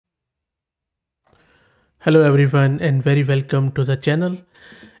Hello everyone and very welcome to the channel.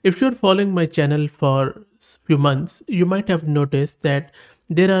 If you're following my channel for few months, you might have noticed that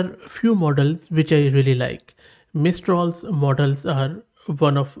there are few models which I really like. Mistral's models are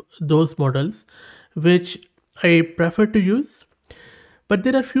one of those models which I prefer to use, but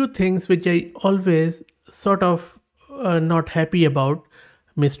there are few things which I always sort of not happy about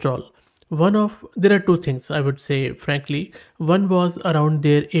Mistral. There are two things I would say frankly. One was around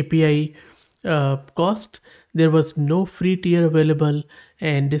their API cost. There was no free tier available,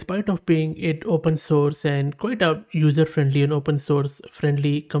 and despite of being it open source and quite a user friendly and open source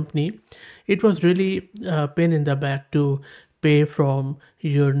friendly company, it was really a pain in the back to pay from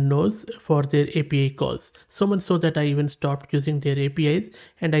your nose for their API calls. So much so that I even stopped using their APIs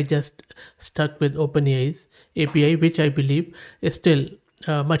and I just stuck with OpenAI's API, which I believe is still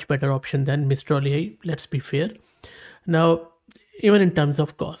a much better option than Mistral AI. Let's be fair. Now, even in terms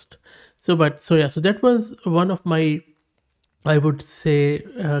of cost. So that was one of my, I would say,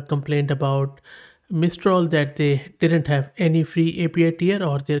 complaint about Mistral, that they didn't have any free API tier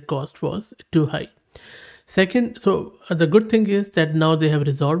or their cost was too high. Second, the good thing is that now they have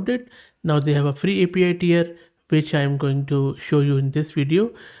resolved it. Now they have a free API tier, which I am going to show you in this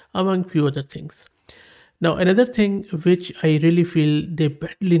video, among few other things. Now, another thing which I really feel they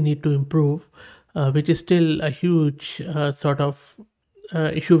badly need to improve, which is still a huge sort of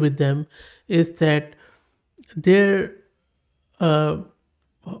issue with them, is that their uh,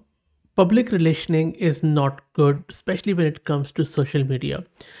 public relationing is not good, especially when it comes to social media.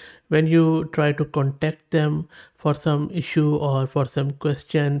 When you try to contact them for some issue or for some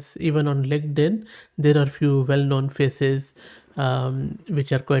questions, even on LinkedIn, there are few well-known faces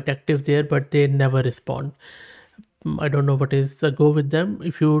which are quite active there, but they never respond. I don't know what is the go with them.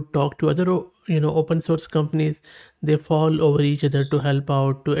 If you talk to other open source companies, they fall over each other to help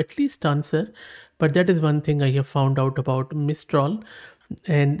out, to at least answer. But that is one thing I have found out about Mistral,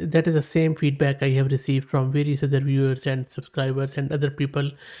 and that is the same feedback I have received from various other viewers and subscribers and other people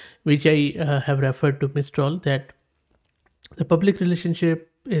which I have referred to Mistral, that the public relationship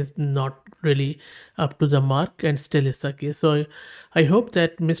is not really up to the mark and still is the case. So I hope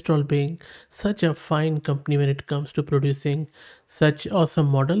that Mistral, being such a fine company when it comes to producing such awesome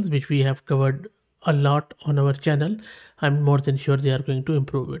models which we have covered a lot on our channel, I'm more than sure they are going to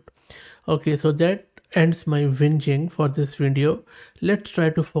improve it. Okay, so that ends my whinging for this video. Let's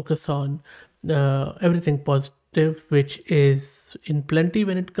try to focus on everything positive which is in plenty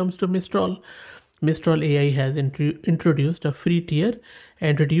when it comes to Mistral. Mistral AI has introduced a free tier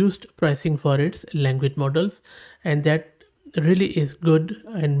and reduced pricing for its language models, and that really is good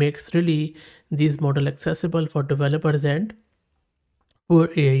and makes really these model accessible for developers and poor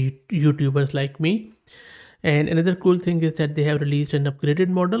AI YouTubers like me. And another cool thing is that they have released an upgraded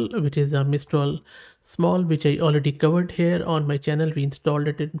model, which is a Mistral Small, which I already covered here on my channel. We installed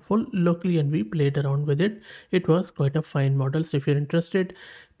it in full locally and we played around with it. It was quite a fine model. So if you're interested,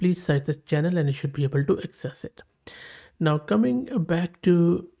 please search the channel and you should be able to access it. Now coming back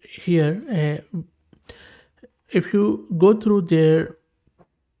to here, if you go through their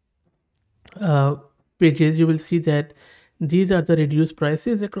uh, pages, you will see that these are the reduced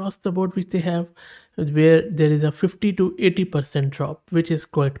prices across the board which they have, where there is a 50 to 80% drop, which is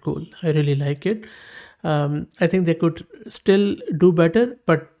quite cool. I really like it. I think they could still do better,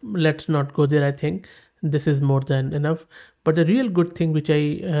 but let's not go there. I think this is more than enough. But the real good thing which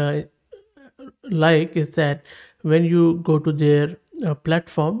I like is that when you go to their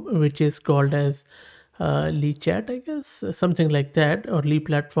platform, which is called as Lee Chat, I guess, something like that, or Lee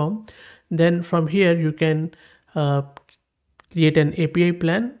platform, then from here you can uh, create an API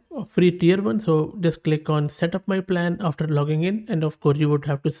plan, a free tier one. So just click on set up my plan after logging in, and of course you would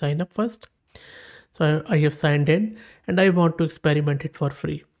have to sign up first. So I have signed in and I want to experiment it for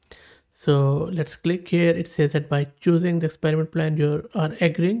free. So let's click here. It says that by choosing the experiment plan, you are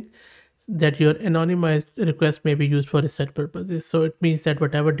agreeing that your anonymized request may be used for research purposes. So it means that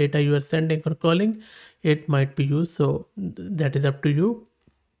whatever data you are sending or calling, it might be used. So that is up to you.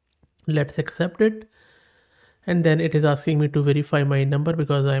 Let's accept it. And then it is asking me to verify my number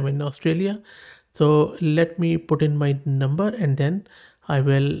because I'm in Australia. So let me put in my number and then I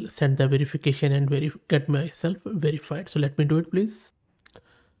will send the verification and get myself verified. So let me do it, please.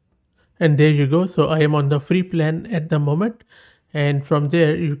 And there you go. So I am on the free plan at the moment, and from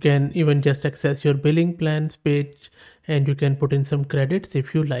there you can even just access your billing plans page and you can put in some credits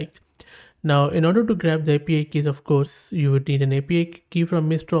if you like. Now in order to grab the API keys, of course you would need an API key from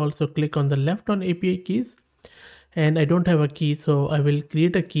Mistral. Also click on the left on API keys, and I don't have a key, so I will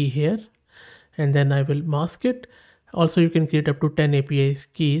create a key here and then I will mask it. Also you can create up to 10 API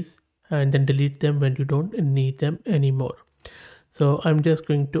keys and then delete them when you don't need them anymore. So I'm just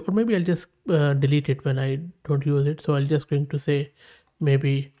going to, or maybe I'll just delete it when I don't use it. So I'll just going to say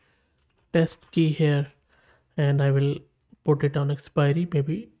maybe test key here, and I will put it on expiry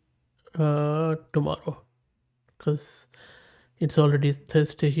maybe tomorrow, because it's already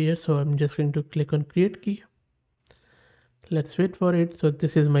Thursday here. So I'm just going to click on create key. Let's wait for it. So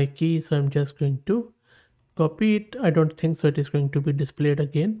this is my key, so I'm just going to copy it. I don't think so it is going to be displayed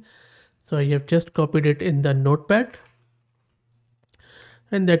again. So I have just copied it in the notepad,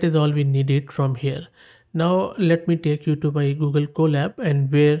 and that is all we needed from here. Now let me take you to my Google Colab, and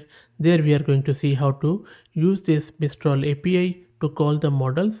where there we are going to see how to use this Mistral API to call the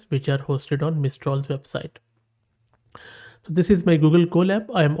models which are hosted on Mistral's website. So this is my Google Colab.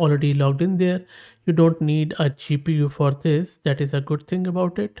 I am already logged in there. You don't need a GPU for this. That is a good thing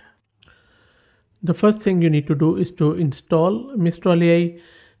about it. The first thing you need to do is to install Mistral AI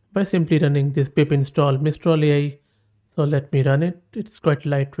by simply running this pip install Mistral AI. So let me run it. It's quite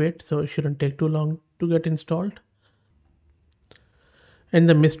lightweight, so it shouldn't take too long to get installed. And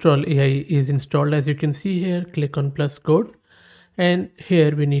the Mistral AI is installed, as you can see here. Click on plus code, and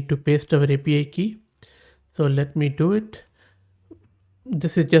here we need to paste our API key. So let me do it.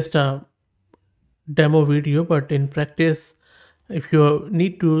 This is just a demo video, but in practice, if you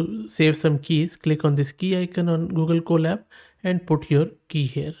need to save some keys, click on this key icon on Google Colab and put your key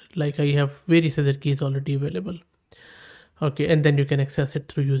here. Like I have various other keys already available. Okay, and then you can access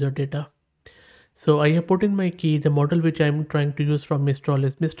it through user data. So I have put in my key. The model which I'm trying to use from Mistral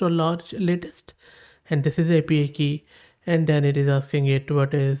is Mistral Large latest, and this is the API key. And then it is asking it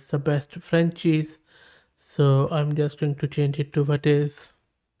what is the best French cheese. So I'm just going to change it to what is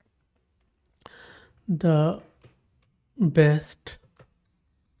the best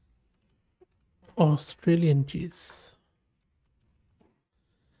Australian cheese,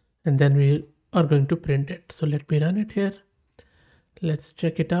 and then we are going to print it. So let me run it here. Let's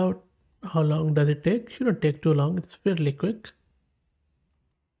check it out. How long does it take? Shouldn't take too long. It's fairly quick.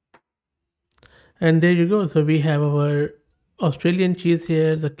 And there you go. So we have our Australian cheese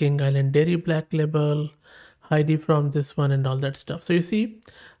here, the King Island Dairy Black Label, Heidi from this one, and all that stuff. So you see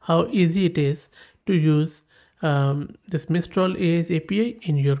how easy it is to use this Mistral AI's API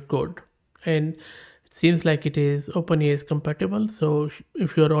in your code. And it seems like it is OpenAI is compatible. So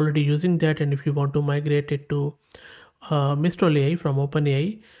if you are already using that, and if you want to migrate it to Mistral AI from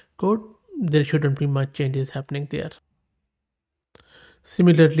OpenAI code, there shouldn't be much changes happening there.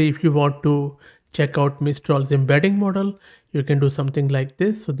 Similarly, if you want to check out Mistral's embedding model, you can do something like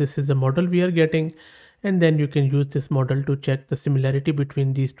this. So this is the model we are getting, and then you can use this model to check the similarity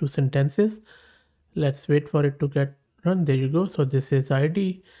between these two sentences. Let's wait for it to get run. There you go. So this is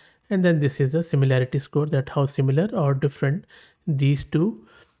ID, and then this is the similarity score, that how similar or different these two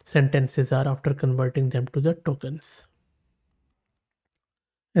sentences are after converting them to the tokens.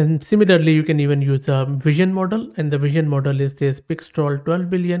 And similarly, you can even use a vision model, and the vision model is this Pixtrol 12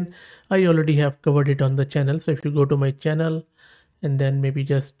 billion. I already have covered it on the channel. So if you go to my channel and then maybe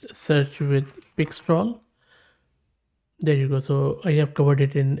just search with Pixtrol, there you go. So I have covered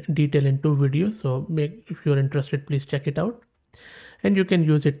it in detail in 2 videos. So if you're interested, please check it out. And you can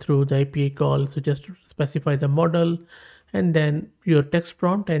use it through the API call. So just specify the model, and then your text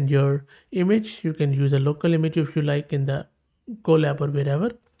prompt and your image. You can use a local image if you like in the Colab or wherever.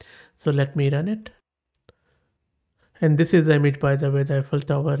 So let me run it. And this is the image, by the way, the Eiffel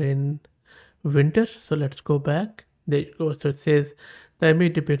Tower in winter. So let's go back. There you go. So it says the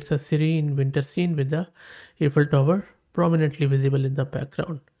image depicts a serene winter scene with the Eiffel Tower prominently visible in the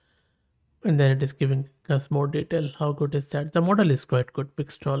background. And then it is giving us more detail. How good is that? The model is quite good,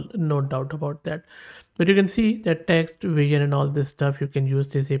 Pixtrol, no doubt about that. But you can see that text, vision, and all this stuff, you can use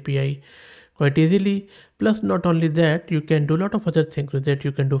this API quite easily. Plus, not only that, you can do a lot of other things with it.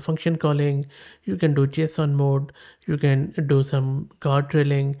 You can do function calling, you can do JSON mode, you can do some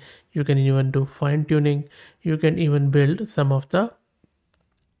guardrailing, you can even do fine tuning, you can even build some of the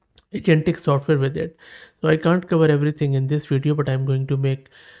agentic software with it. So I can't cover everything in this video, but I'm going to make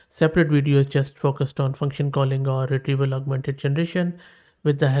separate videos just focused on function calling or retrieval augmented generation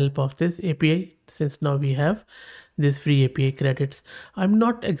with the help of this API, since now we have these free API credits. I'm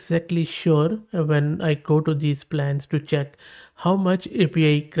not exactly sure when I go to these plans to check how much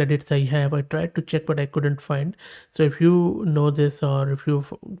API credits I have. I tried to check, but I couldn't find. So if you know this, or if you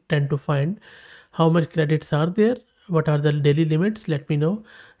tend to find how much credits are there, what are the daily limits, let me know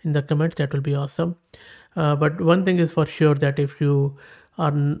in the comments. That will be awesome. But one thing is for sure, that if you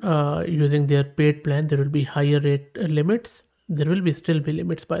are using their paid plan, there will be higher rate limits. There will be still be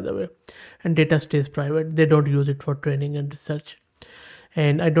limits, by the way, and data stays private. They don't use it for training and research.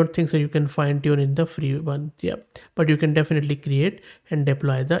 and I don't think so you can fine tune in the free one. Yeah, but you can definitely create and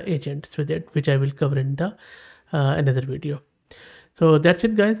deploy the agents with it, which I will cover in the another video. So that's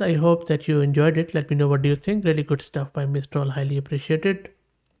it, guys. I hope that you enjoyed it. Let me know what do you think. Really good stuff by Mistral. Highly appreciated.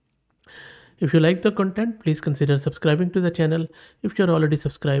 If you like the content, please consider subscribing to the channel. If you're already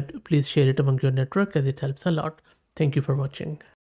subscribed, please share it among your network as it helps a lot. Thank you for watching.